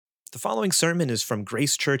The following sermon is from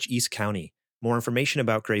Grace Church East County. More information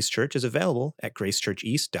about Grace Church is available at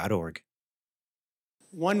gracechurcheast.org.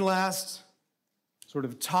 One last sort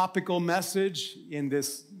of topical message in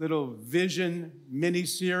this little vision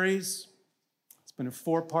mini-series. It's been a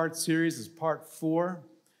 4-part series. It's part 4.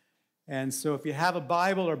 And so if you have a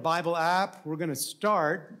Bible or Bible app, we're going to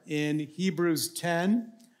start in Hebrews 10.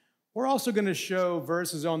 We're also going to show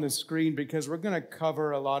verses on the screen because we're going to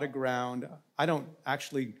cover a lot of ground. I don't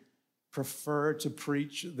actually prefer to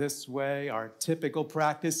preach this way. Our typical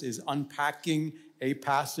practice is unpacking a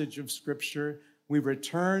passage of Scripture. We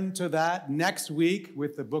return to that next week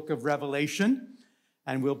with the book of Revelation,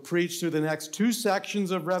 and we'll preach through the next 2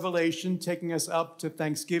 sections of Revelation, taking us up to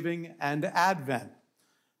Thanksgiving and Advent.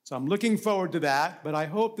 So I'm looking forward to that, but I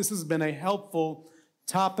hope this has been a helpful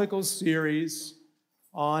topical series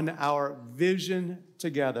on our vision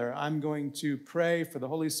together. I'm going to pray for the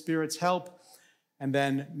Holy Spirit's help, and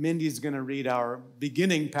then Mindy's going to read our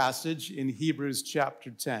beginning passage in Hebrews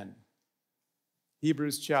chapter 10.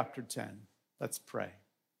 Hebrews chapter 10. Let's pray.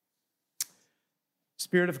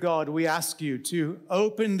 Spirit of God, we ask you to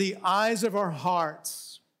open the eyes of our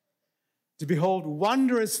hearts to behold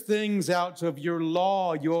wondrous things out of your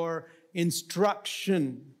law, your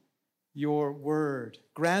instruction, your word.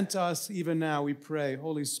 Grant us even now, we pray,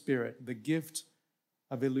 Holy Spirit, the gift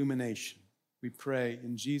of illumination. We pray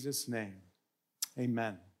in Jesus' name.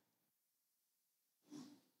 Amen.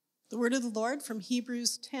 The word of the Lord from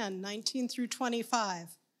Hebrews 10, 19 through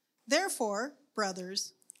 25. Therefore,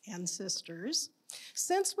 brothers and sisters,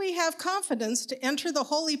 since we have confidence to enter the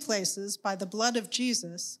holy places by the blood of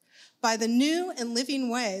Jesus, by the new and living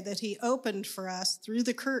way that he opened for us through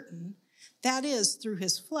the curtain, that is, through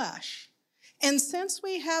his flesh, and since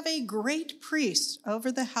we have a great priest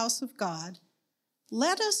over the house of God,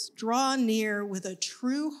 let us draw near with a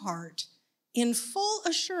true heart in full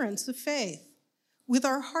assurance of faith, with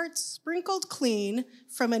our hearts sprinkled clean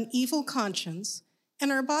from an evil conscience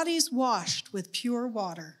and our bodies washed with pure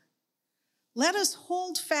water. Let us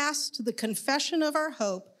hold fast to the confession of our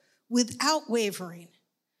hope without wavering,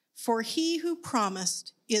 for he who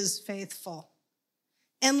promised is faithful.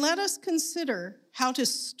 And let us consider how to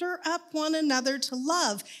stir up one another to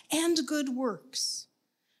love and good works,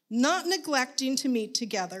 not neglecting to meet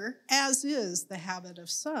together, as is the habit of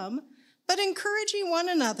some, but encouraging one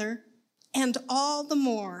another, and all the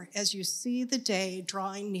more as you see the day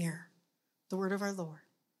drawing near. The word of our Lord.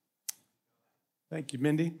 Thank you,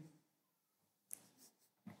 Mindy.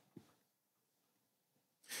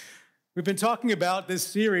 We've been talking about this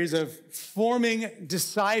series of forming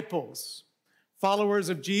disciples, followers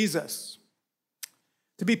of Jesus,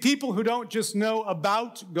 to be people who don't just know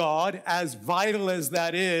about God, as vital as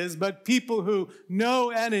that is, but people who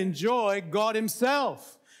know and enjoy God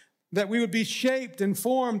himself, that we would be shaped and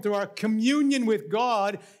formed through our communion with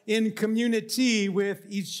God in community with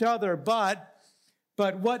each other. But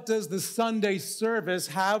what does the Sunday service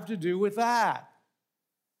have to do with that?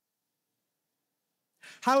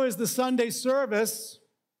 How is the Sunday service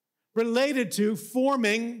related to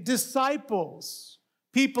forming disciples,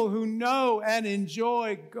 people who know and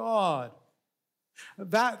enjoy God?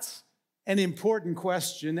 That's an important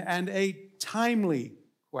question and a timely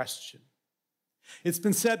question. It's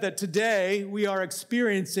been said that today we are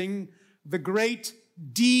experiencing the great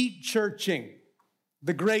de-churching,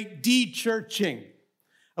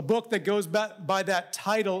 A book that goes by that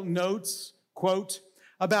title notes, quote,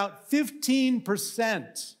 about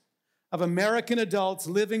 15% of American adults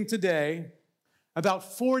living today,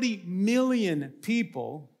 about 40 million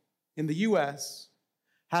people in the U.S.,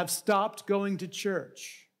 have stopped going to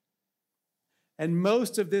church. And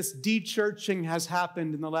most of this de-churching has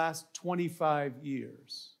happened in the last 25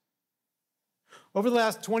 years. Over the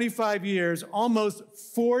last 25 years, almost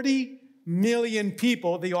 40 million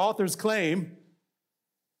people, the authors claim,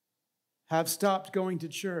 have stopped going to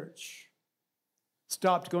church,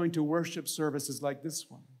 stopped going to worship services like this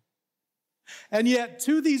one. And yet,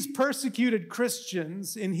 to these persecuted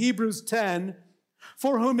Christians in Hebrews 10,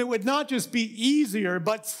 for whom it would not just be easier,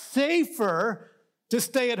 but safer to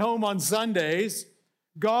stay at home on Sundays,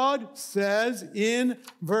 God says in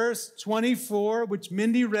verse 24, which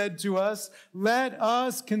Mindy read to us, let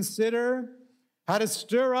us consider how to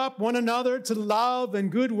stir up one another to love and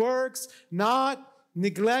good works, not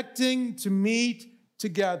neglecting to meet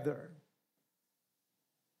together,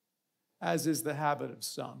 as is the habit of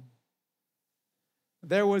some.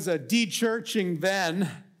 There was a de-churching then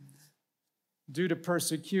due to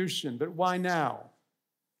persecution, but why now?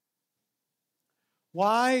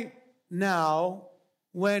 Why now,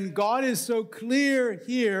 when God is so clear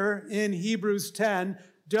here in Hebrews 10,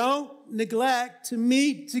 don't neglect to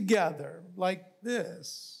meet together like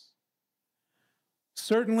this.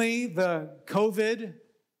 Certainly, the COVID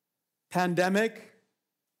pandemic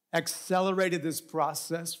accelerated this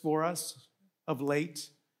process for us of late.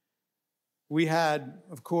 We had,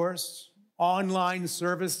 of course, online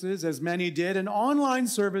services, as many did, and online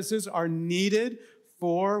services were needed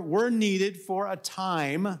for a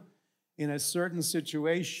time in a certain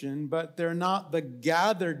situation, but they're not the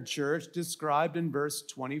gathered church described in verse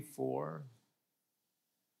 24.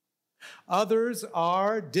 Others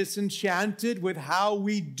are disenchanted with how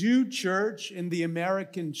we do church in the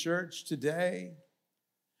American church today.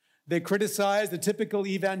 They criticize the typical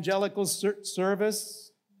evangelical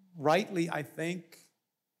service, rightly, I think,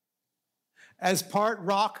 as part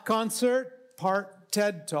rock concert, part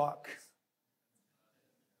TED Talk.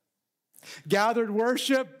 Gathered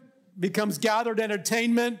worship becomes gathered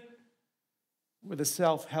entertainment with a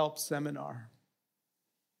self-help seminar.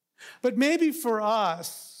 But maybe for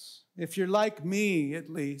us, if you're like me at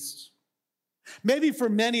least, maybe for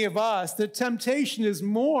many of us, the temptation is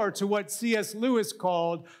more to what C.S. Lewis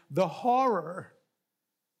called the horror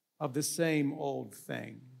of the same old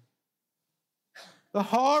thing. The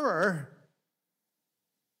horror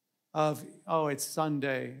of, oh, it's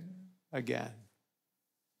Sunday again.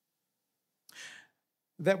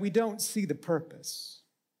 That we don't see the purpose.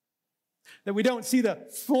 That we don't see the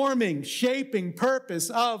forming, shaping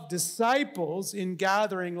purpose of disciples in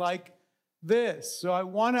gathering like this. So I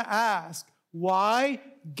want to ask, why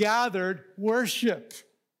gathered worship?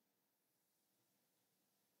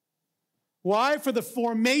 Why, for the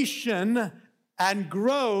formation and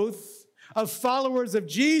growth of followers of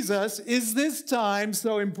Jesus, is this time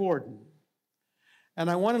so important?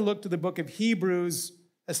 And I want to look to the book of Hebrews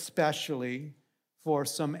especially for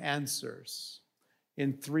some answers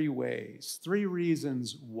in 3 ways, 3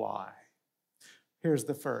 reasons why. Here's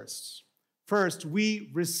the first. First,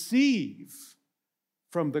 we receive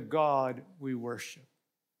from the God we worship.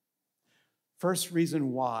 First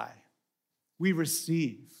reason why. We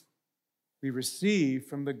receive. We receive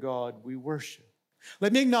from the God we worship.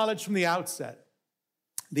 Let me acknowledge from the outset,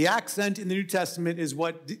 the accent in the New Testament is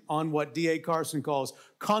on what D.A. Carson calls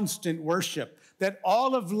constant worship, that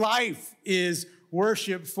all of life is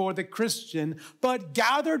worship for the Christian, but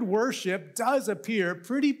gathered worship does appear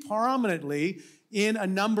pretty prominently in a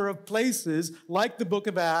number of places, like the book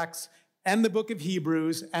of Acts and the book of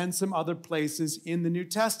Hebrews and some other places in the New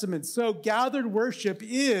Testament. So gathered worship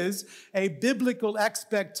is a biblical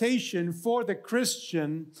expectation for the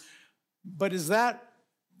Christian, but is that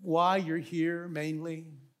why you're here mainly?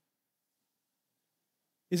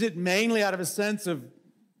 Is it mainly out of a sense of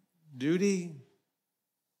duty?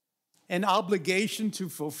 An obligation to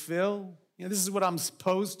fulfill? This is what I'm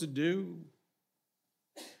supposed to do.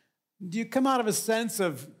 Do you come out of a sense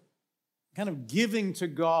of kind of giving to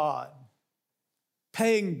God,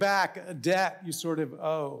 paying back a debt you sort of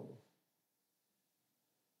owe?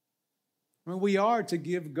 We are to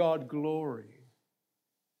give God glory.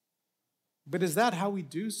 But is that how we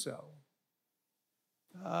do so?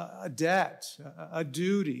 A debt, a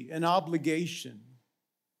duty, an obligation.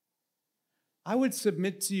 I would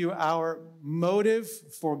submit to you our motive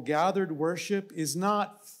for gathered worship is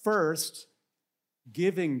not first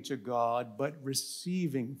giving to God, but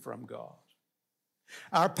receiving from God.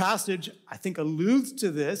 Our passage, I think, alludes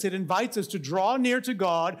to this. It invites us to draw near to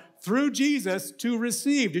God through Jesus to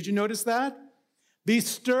receive. Did you notice that? Be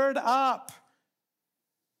stirred up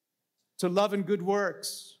to love and good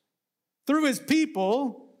works through his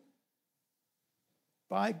people,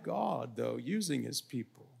 by God, though, using his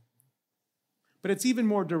people. But it's even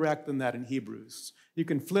more direct than that in Hebrews. You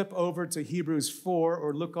can flip over to Hebrews 4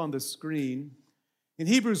 or look on the screen. In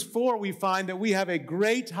Hebrews 4, we find that we have a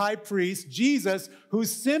great high priest, Jesus, who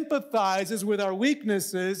sympathizes with our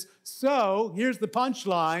weaknesses. So, here's the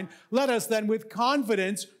punchline. Let us then with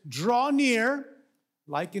confidence draw near,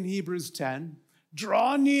 like in Hebrews 10,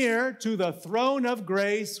 draw near to the throne of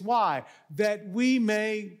grace. Why? That we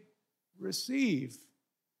may receive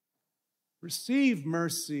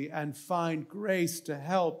mercy and find grace to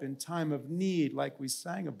help in time of need, like we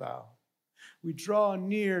sang about. We draw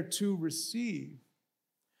near to receive.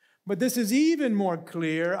 But this is even more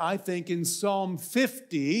clear, I think, in Psalm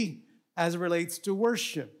 50 as it relates to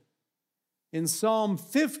worship. In Psalm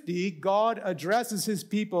 50, God addresses his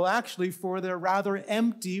people actually for their rather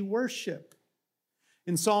empty worship.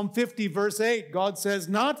 In Psalm 50, verse 8, God says,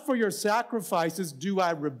 "Not for your sacrifices do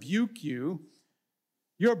I rebuke you.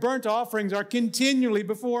 Your burnt offerings are continually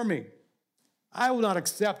before me. I will not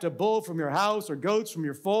accept a bull from your house or goats from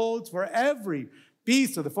your folds, for every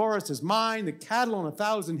beast of the forest is mine, the cattle on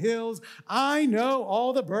 1,000 hills. I know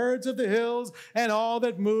all the birds of the hills, and all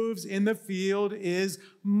that moves in the field is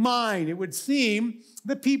mine. It would seem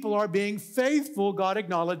the people are being faithful, God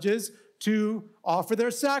acknowledges, to offer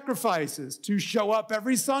their sacrifices, to show up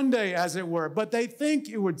every Sunday, as it were. But they think,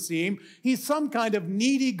 it would seem, he's some kind of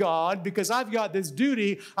needy God because I've got this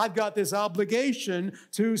duty, I've got this obligation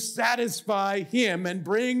to satisfy him and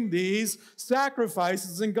bring these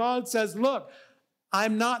sacrifices. And God says, look,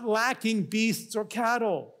 I'm not lacking beasts or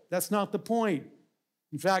cattle. That's not the point.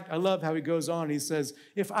 In fact, I love how he goes on. He says,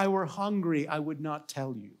 if I were hungry, I would not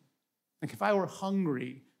tell you. Like if I were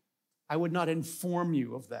hungry, I would not inform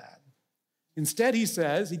you of that. Instead, he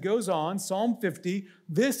says, he goes on, Psalm 50,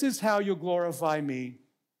 this is how you'll glorify me.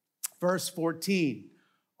 Verse 14,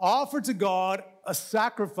 offer to God a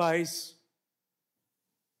sacrifice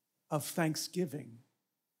of thanksgiving,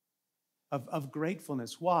 of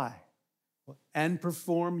gratefulness. Why? And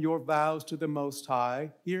perform your vows to the Most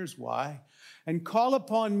High. Here's why. And call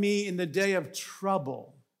upon me in the day of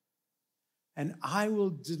trouble, and I will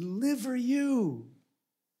deliver you,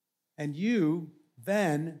 and you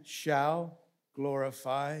then shall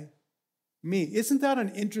glorify me. Isn't that an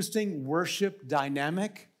interesting worship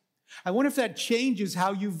dynamic? I wonder if that changes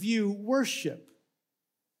how you view worship.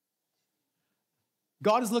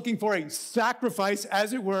 God is looking for a sacrifice,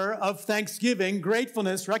 as it were, of thanksgiving,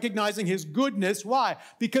 gratefulness, recognizing his goodness. Why?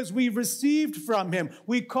 Because we received from him.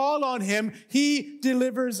 We call on him. He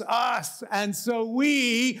delivers us. And so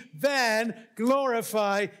we then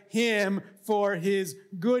glorify him for his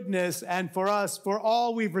goodness and for us, for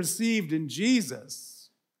all we've received in Jesus.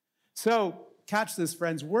 So, catch this,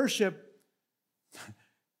 friends. Worship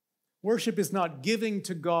is not giving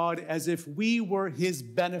to God as if we were his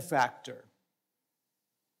benefactor.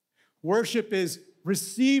 Worship is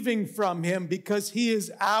receiving from him because he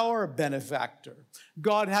is our benefactor.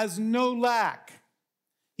 God has no lack.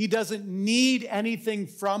 He doesn't need anything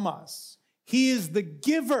from us. He is the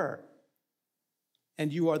giver,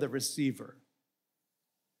 and you are the receiver.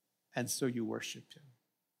 And so you worship him.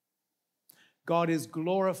 God is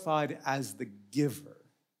glorified as the giver.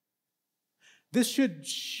 This should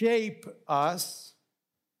shape us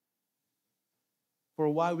for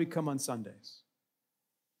why we come on Sundays.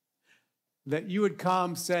 That you would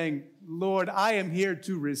come saying, Lord, I am here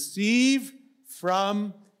to receive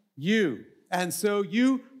from you. And so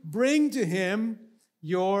you bring to him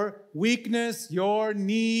your weakness, your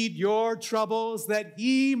need, your troubles, that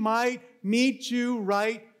he might meet you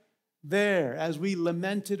right there, as we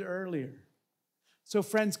lamented earlier. So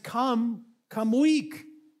friends, come weak.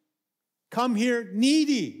 Come here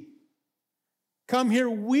needy. Come here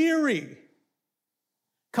weary.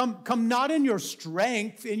 Come not in your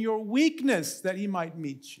strength, in your weakness, that he might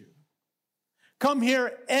meet you. Come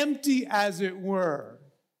here empty, as it were,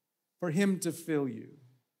 for him to fill you.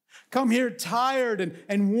 Come here tired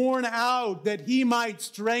and worn out, that he might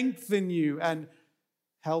strengthen you and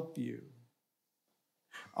help you.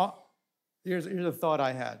 Here's a thought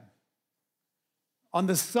I had. On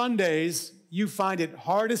the Sundays, you find it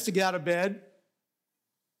hardest to get out of bed,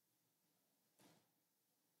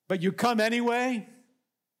 but you come anyway,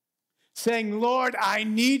 saying, Lord, I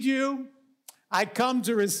need you. I come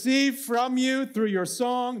to receive from you through your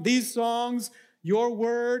song, these songs, your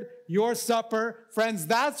word, your supper. Friends,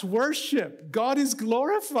 that's worship. God is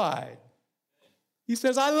glorified. He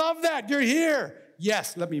says, I love that. You're here.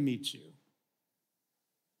 Yes, let me meet you.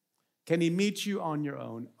 Can he meet you on your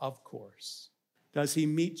own? Of course. Does he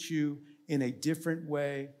meet you in a different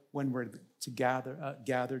way when we're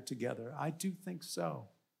gathered together? I do think so.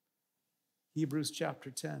 Hebrews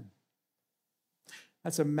chapter 10.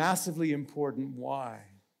 That's a massively important why.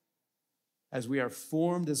 As we are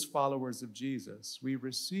formed as followers of Jesus, we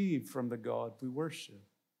receive from the God we worship.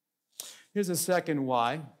 Here's a second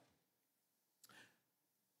why.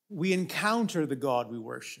 We encounter the God we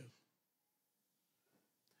worship.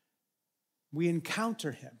 We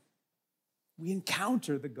encounter him. We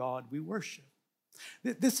encounter the God we worship.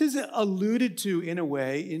 This is alluded to in a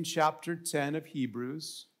way in chapter 10 of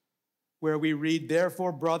Hebrews, where we read,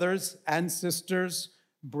 therefore, brothers and sisters,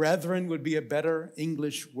 brethren would be a better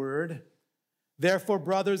English word. Therefore,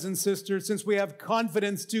 brothers and sisters, since we have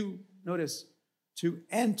confidence to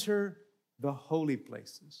enter the holy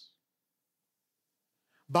places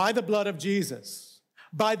by the blood of Jesus,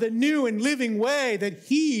 by the new and living way that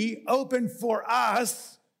he opened for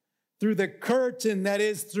us through the curtain that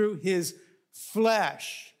is through his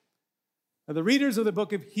flesh. Now, the readers of the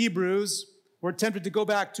book of Hebrews were tempted to go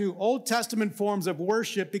back to Old Testament forms of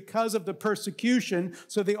worship because of the persecution.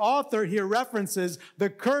 So the author here references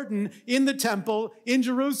the curtain in the temple in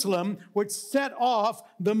Jerusalem, which set off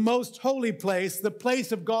the most holy place, the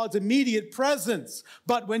place of God's immediate presence.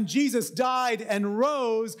 But when Jesus died and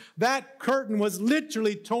rose, that curtain was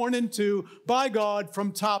literally torn in two by God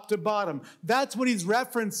from top to bottom. That's what he's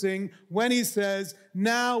referencing when he says,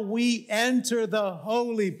 now we enter the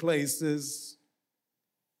holy places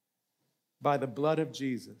by the blood of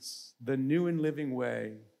Jesus, the new and living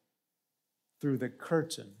way, through the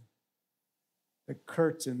curtain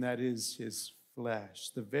that is his flesh,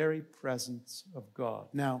 the very presence of God.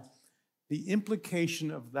 Now, the implication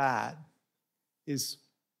of that is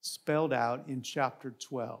spelled out in chapter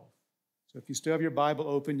 12. So if you still have your Bible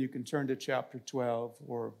open, you can turn to chapter 12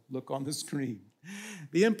 or look on the screen.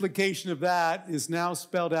 The implication of that is now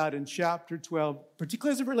spelled out in chapter 12,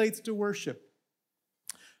 particularly as it relates to worship.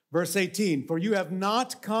 Verse 18, for you have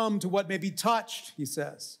not come to what may be touched, he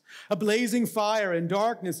says, a blazing fire and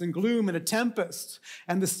darkness and gloom and a tempest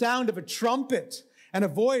and the sound of a trumpet and a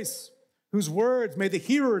voice whose words may the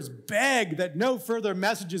hearers beg that no further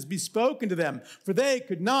messages be spoken to them, for they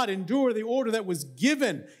could not endure the order that was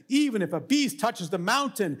given. Even if a beast touches the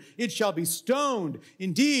mountain, it shall be stoned.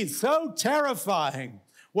 Indeed, so terrifying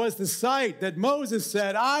was the sight that Moses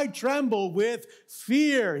said, I tremble with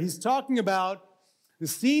fear. He's talking about the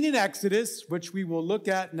scene in Exodus, which we will look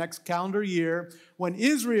at next calendar year, when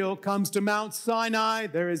Israel comes to Mount Sinai,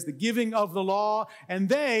 there is the giving of the law, and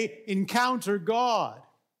they encounter God.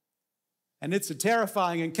 And it's a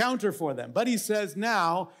terrifying encounter for them. But he says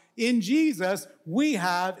now, in Jesus, we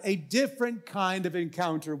have a different kind of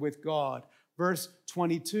encounter with God. Verse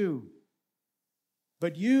 22.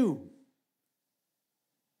 But you,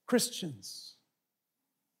 Christians,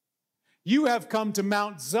 you have come to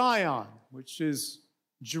Mount Zion, which is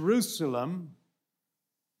Jerusalem,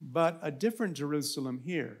 but a different Jerusalem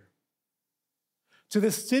here. To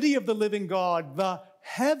the city of the living God, the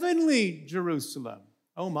heavenly Jerusalem.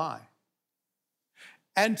 Oh my.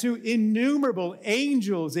 And to innumerable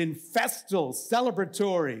angels in festal,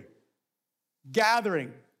 celebratory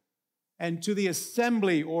gathering. And to the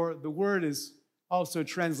assembly, or the word is also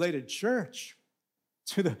translated church.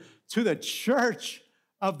 To the church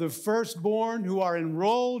of the firstborn who are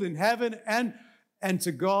enrolled in heaven, and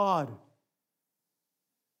to God,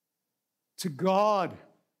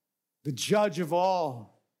 the judge of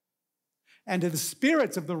all, and to the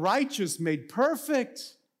spirits of the righteous made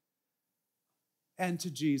perfect, and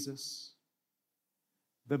to Jesus,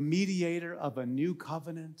 the mediator of a new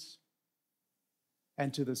covenant,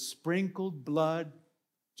 and to the sprinkled blood,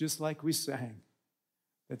 just like we sang,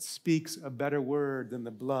 that speaks a better word than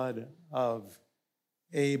the blood of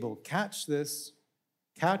Abel. Catch this.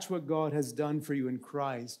 Catch what God has done for you in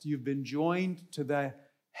Christ. You've been joined to the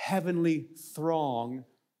heavenly throng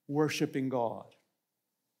worshiping God.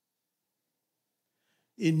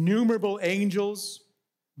 Innumerable angels,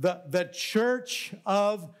 the church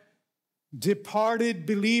of departed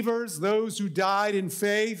believers, those who died in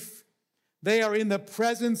faith, they are in the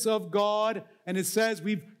presence of God, and it says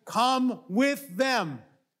we've come with them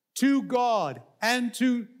to God and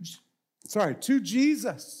to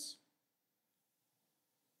Jesus,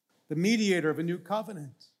 the mediator of a new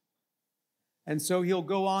covenant. And so he'll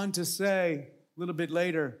go on to say a little bit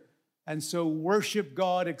later, and so worship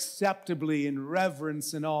God acceptably in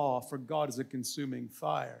reverence and awe, for God is a consuming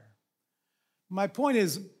fire. My point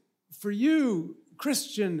is, for you,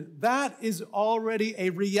 Christian, that is already a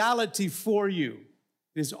reality for you.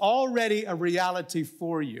 It is already a reality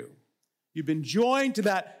for you. You've been joined to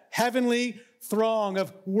that heavenly throng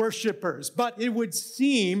of worshipers, but it would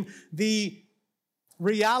seem the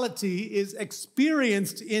reality is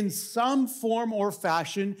experienced in some form or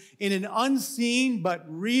fashion in an unseen but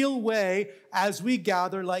real way as we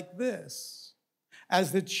gather like this,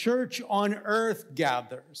 as the church on earth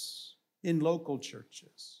gathers in local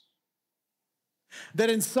churches. That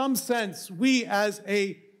in some sense, we as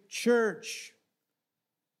a church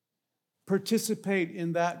participate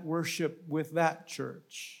in that worship with that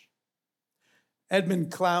church. Edmund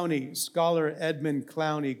Clowney, scholar Edmund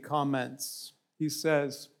Clowney comments, he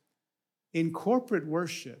says, in corporate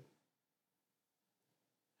worship,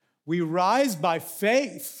 we rise by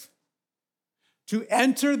faith to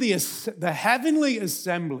enter the heavenly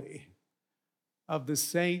assembly of the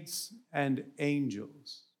saints and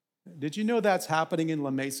angels. Did you know that's happening in La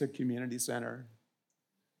Mesa Community Center?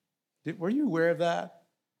 Were you aware of that?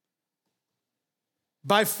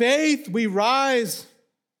 By faith, we rise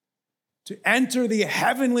to enter the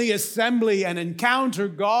heavenly assembly and encounter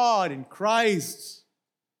God in Christ.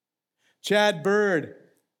 Chad Bird,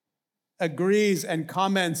 agrees and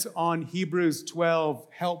comments on Hebrews 12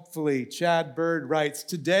 helpfully. Chad Bird writes,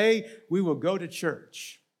 "Today we will go to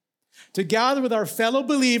church to gather with our fellow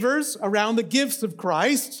believers around the gifts of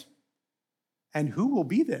Christ. And who will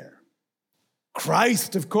be there?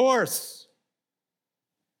 Christ, of course.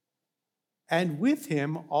 And with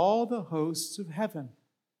him, all the hosts of heaven,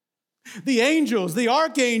 the angels, the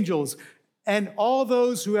archangels, and all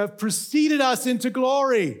those who have preceded us into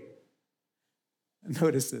glory."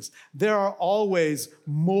 Notice this. There are always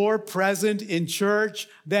more present in church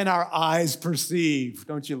than our eyes perceive.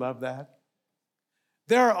 Don't you love that?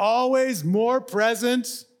 There are always more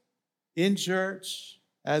present in church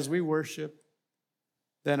as we worship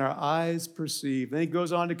than our eyes perceive. Then he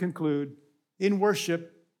goes on to conclude, in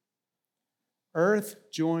worship, earth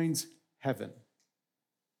joins heaven.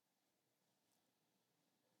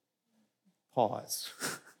 Pause.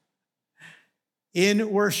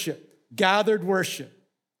 In worship, gathered worship,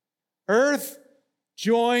 earth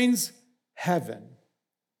joins heaven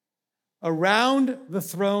around the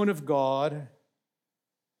throne of God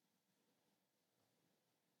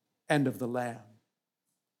and of the Lamb.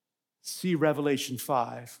 See Revelation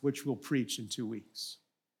 5, which we'll preach in 2 weeks.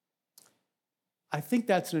 I think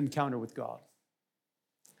that's an encounter with God.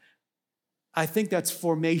 I think that's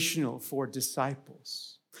formational for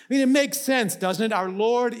disciples. I mean, it makes sense, doesn't it? Our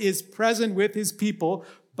Lord is present with his people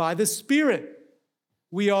by the Spirit.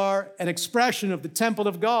 We are an expression of the temple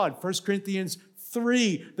of God. 1 Corinthians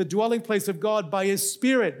 3, the dwelling place of God by his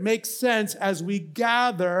Spirit. Makes sense as we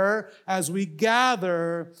gather,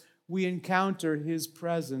 we encounter his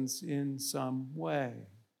presence in some way.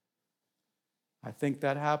 I think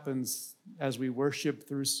that happens as we worship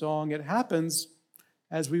through song. It happens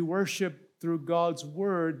as we worship through God's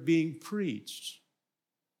word being preached.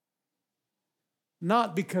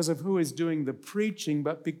 Not because of who is doing the preaching,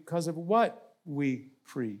 but because of what we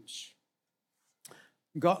preach.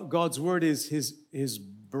 God's word is his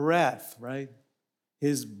breath, right?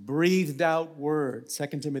 His breathed out word,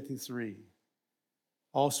 2 Timothy 3.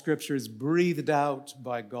 All scripture is breathed out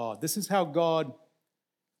by God. This is how God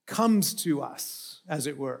comes to us, as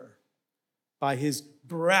it were, by his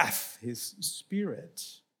breath, his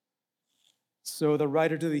Spirit. So the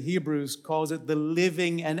writer to the Hebrews calls it the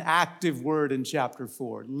living and active word in chapter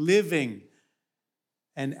 4. Living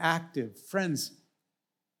and active. Friends,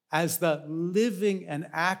 as the living and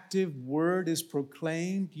active word is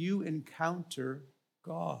proclaimed, you encounter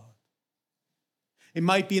God. It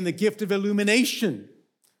might be in the gift of illumination,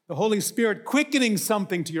 the Holy Spirit quickening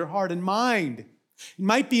something to your heart and mind. It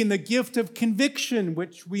might be in the gift of conviction,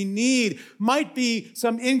 which we need. Might be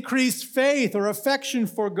some increased faith or affection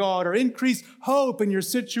for God or increased hope in your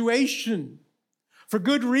situation. For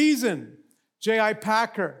good reason, J.I.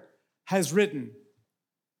 Packer has written,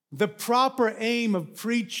 the proper aim of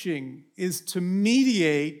preaching is to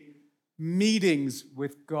mediate meetings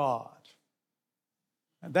with God.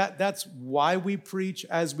 That's why we preach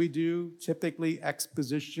as we do, typically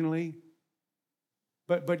expositionally.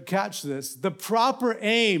 But catch this, the proper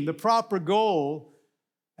aim, the proper goal,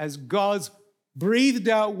 as God's breathed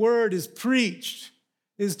out word is preached,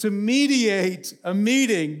 is to mediate a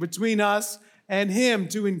meeting between us and him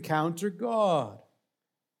to encounter God.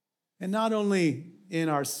 And not only in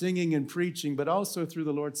our singing and preaching, but also through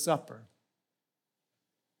the Lord's Supper.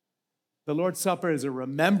 The Lord's Supper is a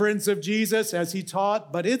remembrance of Jesus as he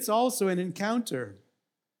taught, but it's also an encounter.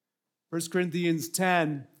 1 Corinthians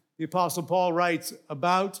 10, the Apostle Paul writes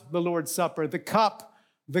about the Lord's Supper, the cup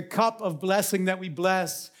of blessing that we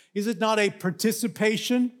bless. Is it not a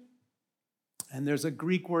participation? And there's a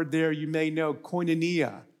Greek word there you may know,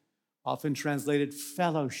 koinonia, often translated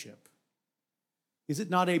fellowship. Is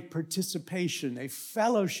it not a participation, a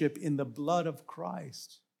fellowship in the blood of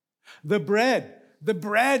Christ? The bread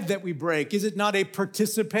that we break, is it not a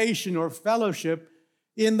participation or fellowship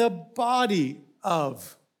in the body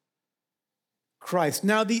of Christ?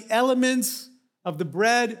 Now, the elements of the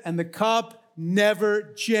bread and the cup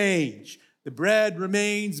never change. The bread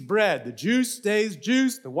remains bread. The juice stays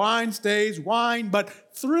juice. The wine stays wine.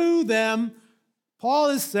 But through them, Paul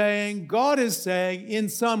is saying, God is saying, in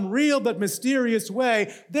some real but mysterious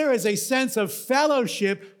way, there is a sense of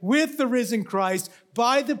fellowship with the risen Christ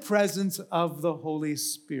by the presence of the Holy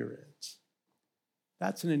Spirit.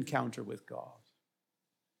 That's an encounter with God.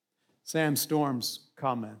 Sam Storms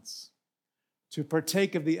comments, to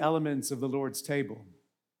partake of the elements of the Lord's table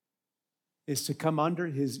is to come under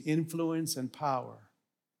his influence and power.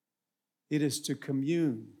 It is to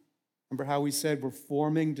commune. Remember how we said we're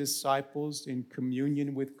forming disciples in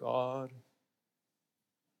communion with God?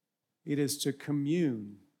 It is to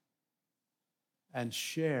commune and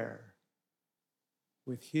share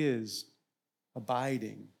with his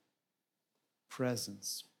abiding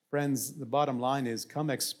presence. Friends, the bottom line is come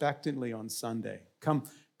expectantly on Sunday. Come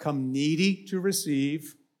needy to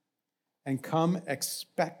receive, and come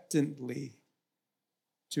expectantly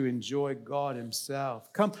to enjoy God himself.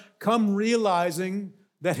 Come realizing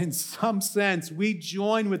that in some sense we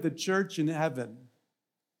join with the church in heaven.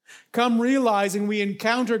 Come realizing we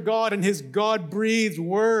encounter God in his God-breathed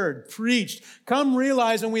word preached. Come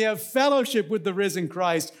realizing we have fellowship with the risen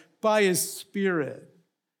Christ by his Spirit.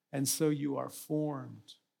 And so you are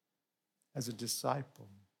formed as a disciple.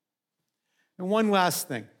 And one last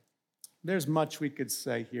thing. There's much we could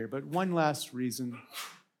say here, but one last reason.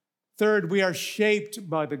 Third, we are shaped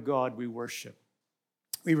by the God we worship.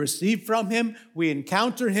 We receive from him, we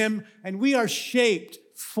encounter him, and we are shaped,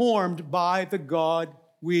 formed by the God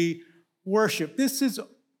we worship. This is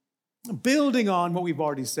building on what we've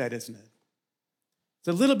already said, isn't it? It's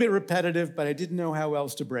a little bit repetitive, but I didn't know how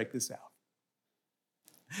else to break this out.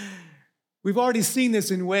 We've already seen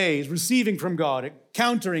this in ways, receiving from God,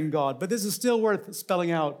 encountering God, but this is still worth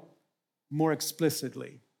spelling out more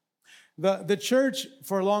explicitly. The church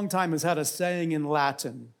for a long time has had a saying in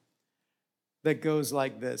Latin that goes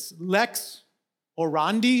like this: lex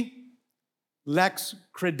orandi, lex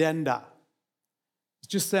credenda. It's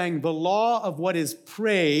just saying the law of what is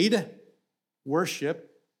prayed,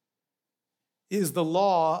 worship, is the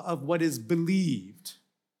law of what is believed.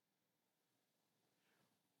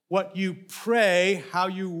 What you pray, how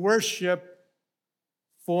you worship,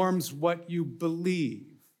 forms what you believe.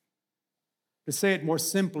 To say it more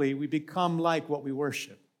simply, we become like what we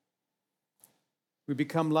worship. We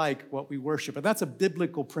become like what we worship. And that's a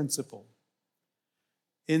biblical principle.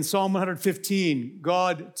 In Psalm 115,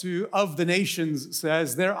 God of the nations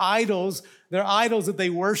says, their idols that they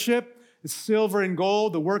worship is silver and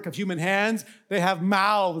gold, the work of human hands. They have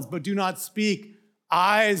mouths but do not speak,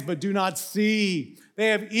 eyes but do not see. They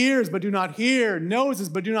have ears but do not hear, noses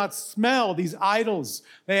but do not smell, these idols.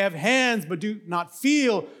 They have hands but do not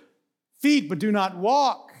feel, feet but do not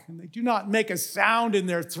walk, and they do not make a sound in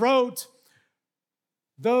their throat.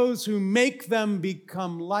 Those who make them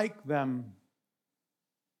become like them.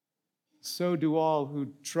 So do all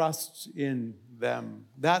who trust in them.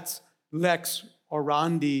 That's lex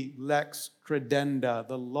orandi, lex credenda.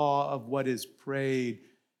 The law of what is prayed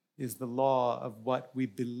is the law of what we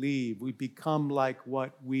believe. We become like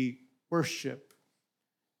what we worship.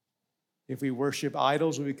 If we worship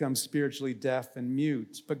idols, we become spiritually deaf and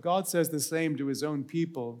mute. But God says the same to his own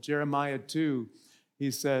people. Jeremiah 2,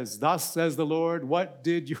 he says, thus says the Lord, what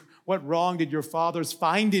wrong did your fathers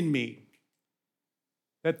find in me?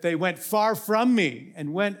 That they went far from me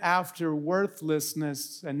and went after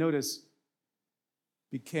worthlessness, and notice,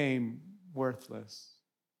 became worthless.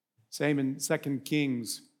 Same in 2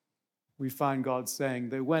 Kings, we find God saying,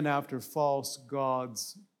 they went after false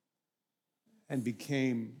gods and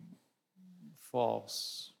became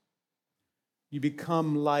false. You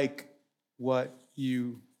become like what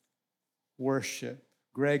you worship.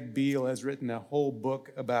 Greg Beale has written a whole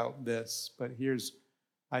book about this, but here's,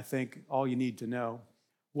 I think, all you need to know.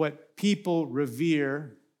 What people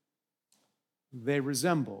revere, they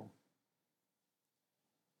resemble.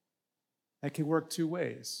 That can work two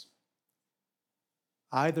ways,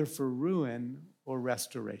 either for ruin or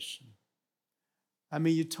restoration. I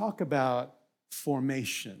mean, you talk about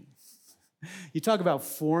formation. You talk about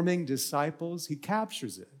forming disciples, he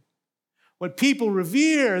captures it. What people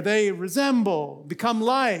revere, they resemble, become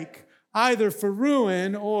like, either for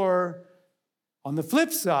ruin or, on the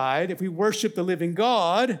flip side, if we worship the living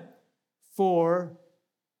God, for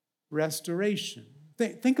restoration.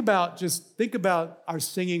 Think about our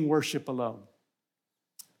singing worship alone.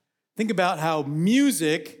 Think about how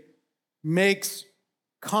music makes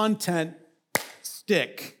content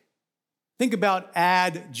stick. Think about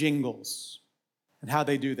ad jingles and how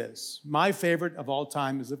they do this. My favorite of all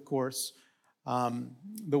time is, of course,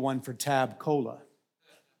 the one for Tab Cola.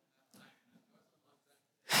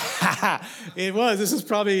 It was. This is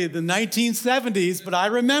probably the 1970s, but I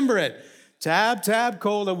remember it. Tab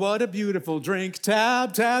Cola, what a beautiful drink.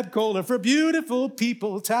 Tab Cola for beautiful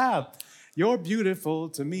people. Tab, you're beautiful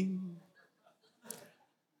to me.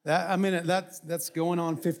 That's going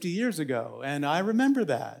on 50 years ago, and I remember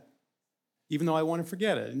that, even though I want to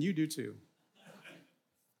forget it, and you do too.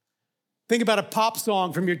 Think about a pop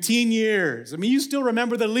song from your teen years. I mean, you still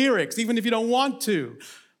remember the lyrics, even if you don't want to.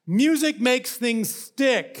 Music makes things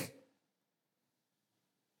stick,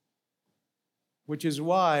 which is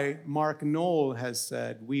why Mark Knoll has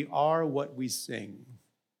said, we are what we sing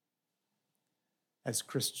as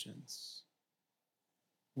Christians.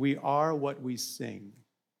 We are what we sing.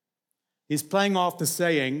 He's playing off the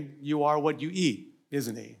saying, you are what you eat,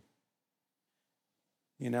 isn't he?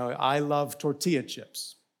 You know, I love tortilla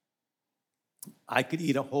chips. I could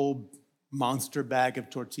eat a whole monster bag of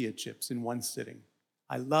tortilla chips in one sitting.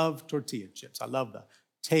 I love tortilla chips. I love the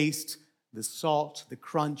taste, the salt, the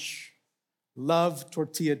crunch. Love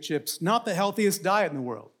tortilla chips. Not the healthiest diet in the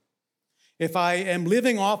world. If I am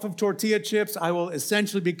living off of tortilla chips, I will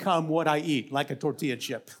essentially become what I eat, like a tortilla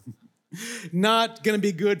chip. Not going to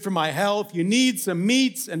be good for my health. You need some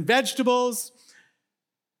meats and vegetables.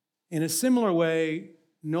 In a similar way,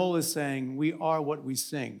 Noel is saying, we are what we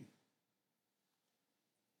sing.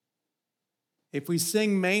 If we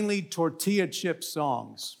sing mainly tortilla chip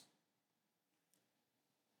songs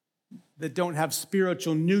that don't have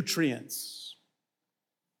spiritual nutrients,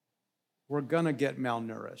 we're going to get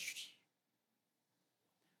malnourished.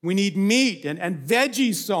 We need meat and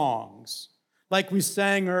veggie songs, like we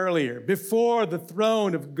sang earlier, before the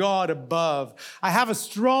throne of God above. I have a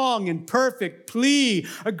strong and perfect plea,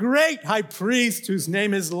 a great high priest whose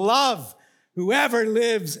name is love, whoever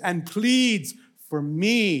lives and pleads for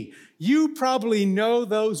me. You probably know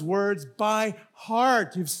those words by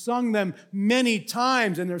heart. You've sung them many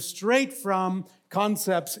times, and they're straight from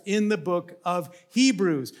concepts in the book of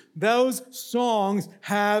Hebrews. Those songs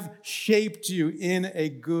have shaped you in a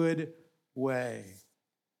good way.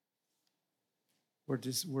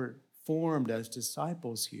 We're formed as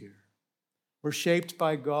disciples here. We're shaped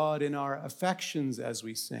by God in our affections as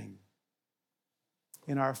we sing.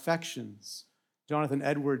 In our affections. Jonathan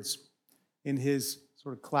Edwards, in his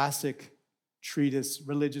sort of classic treatise,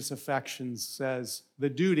 Religious Affections, says, the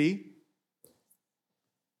duty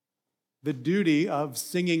of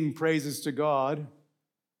singing praises to God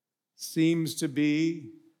seems to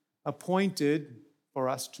be appointed for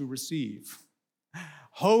us to receive,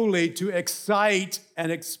 wholly to excite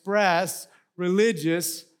and express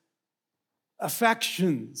religious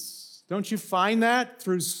affections. Don't you find that?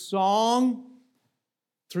 Through song,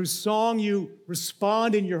 you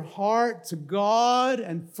respond in your heart to God,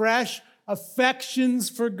 and fresh affections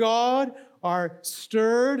for God are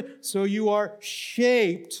stirred, so you are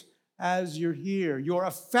shaped as you're here. Your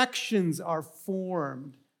affections are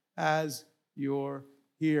formed as you're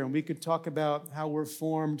here. And we could talk about how we're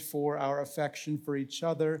formed for our affection for each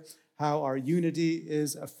other, how our unity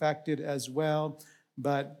is affected as well.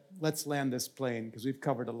 But let's land this plane because we've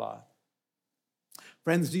covered a lot.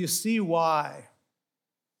 Friends, do you see why?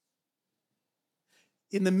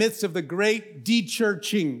 In the midst of the great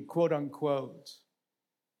de-churching, quote unquote,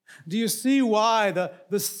 do you see why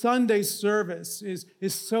the Sunday service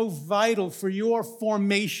is so vital for your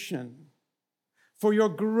formation, for your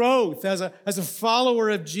growth as a follower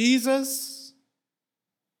of Jesus?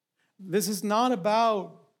 This is not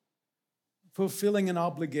about fulfilling an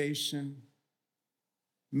obligation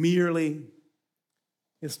merely.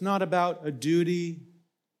 It's not about a duty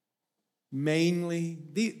mainly.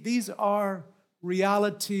 These are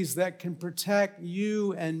realities that can protect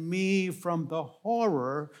you and me from the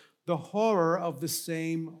horror of the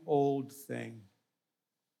same old thing.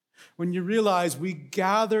 When you realize we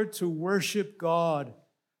gather to worship God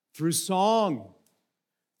through song,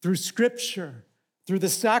 through scripture, through the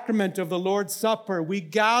sacrament of the Lord's Supper, we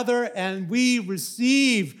gather and we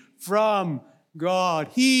receive from God.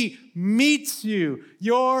 He meets you.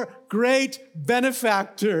 Your great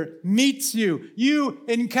benefactor meets you. You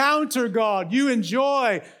encounter God. You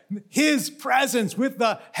enjoy His presence with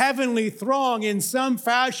the heavenly throng in some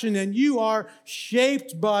fashion, and you are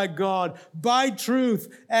shaped by God, by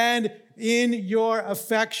truth, and in your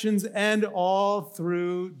affections, and all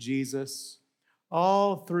through Jesus,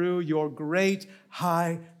 all through your great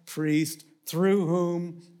high priest, through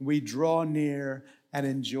whom we draw near and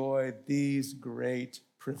enjoy these great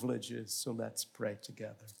privileges. So let's pray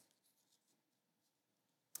together.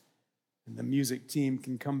 And the music team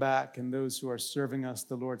can come back, and those who are serving us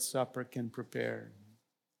the Lord's Supper can prepare.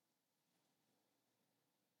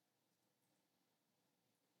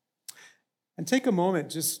 And take a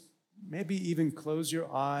moment, just maybe even close your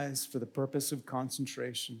eyes for the purpose of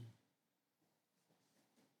concentration.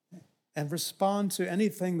 And respond to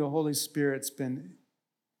anything the Holy Spirit's been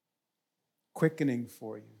quickening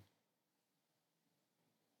for you,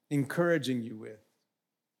 encouraging you with,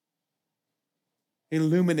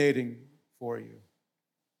 illuminating for you.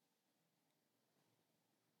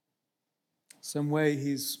 Some way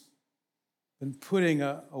He's been putting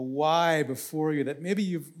a why before you that maybe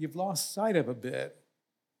you've lost sight of a bit.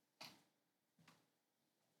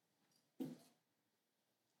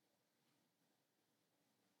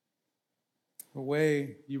 A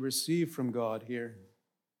way you receive from God here.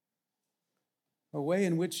 A way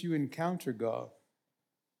in which you encounter God.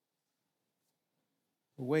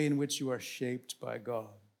 the way in which you are shaped by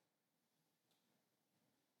God.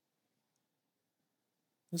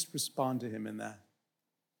 Just respond to him in that.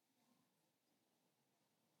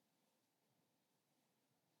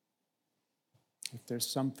 If there's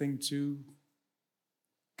something to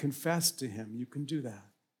confess to him, you can do that.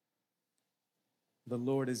 The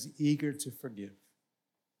Lord is eager to forgive.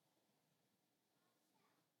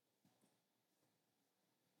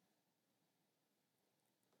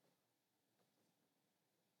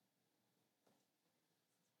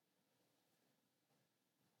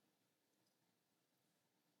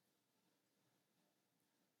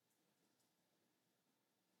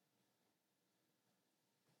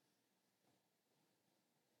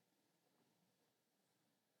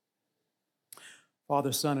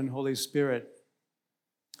 Father, Son, and Holy Spirit,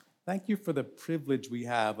 thank you for the privilege we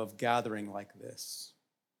have of gathering like this.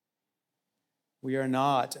 We are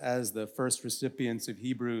not, as the first recipients of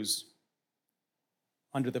Hebrews,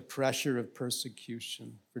 under the pressure of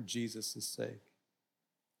persecution for Jesus' sake.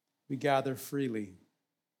 We gather freely,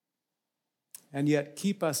 and yet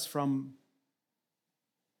keep us from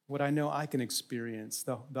what I know I can experience,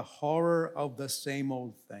 the horror of the same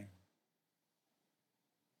old thing.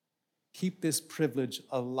 Keep this privilege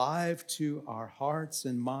alive to our hearts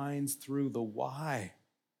and minds through the why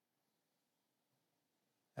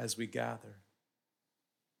as we gather.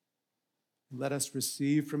 Let us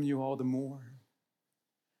receive from you all the more.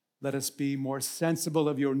 Let us be more sensible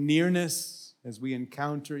of your nearness as we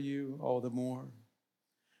encounter you all the more.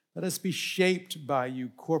 Let us be shaped by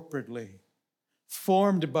you corporately,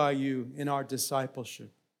 formed by you in our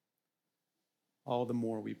discipleship. All the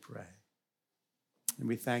more we pray. And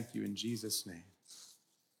we thank you in Jesus' name.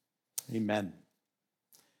 Amen.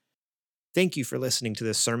 Thank you for listening to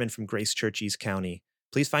this sermon from Grace Church East County.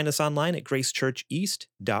 Please find us online at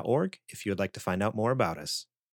gracechurcheast.org if you would like to find out more about us.